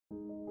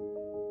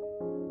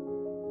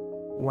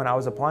When I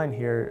was applying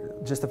here,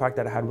 just the fact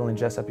that I had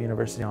Jessup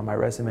University on my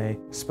resume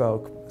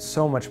spoke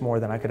so much more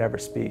than I could ever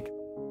speak.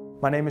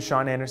 My name is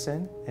Sean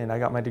Anderson, and I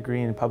got my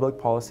degree in public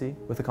policy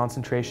with a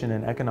concentration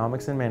in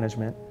economics and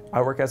management.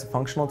 I work as a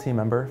functional team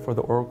member for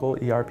the Oracle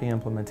ERP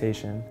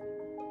implementation.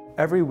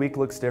 Every week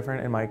looks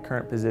different in my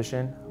current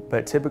position,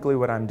 but typically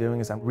what I'm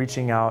doing is I'm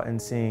reaching out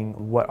and seeing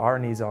what our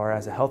needs are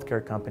as a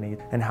healthcare company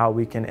and how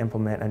we can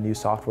implement a new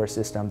software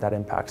system that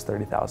impacts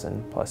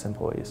 30,000 plus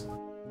employees.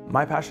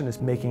 My passion is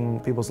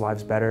making people's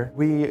lives better.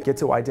 We get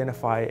to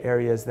identify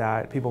areas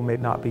that people may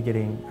not be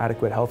getting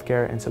adequate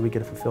healthcare, and so we get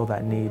to fulfill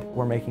that need.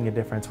 We're making a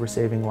difference, we're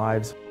saving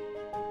lives.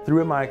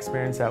 Through my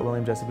experience at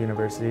Jessup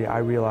University, I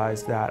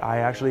realized that I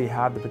actually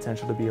have the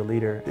potential to be a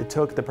leader. It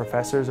took the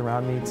professors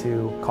around me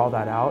to call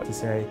that out, to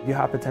say, you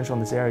have potential in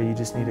this area, you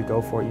just need to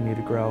go for it, you need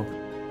to grow.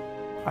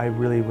 I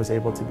really was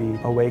able to be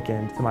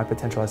awakened to my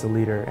potential as a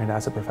leader and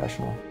as a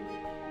professional.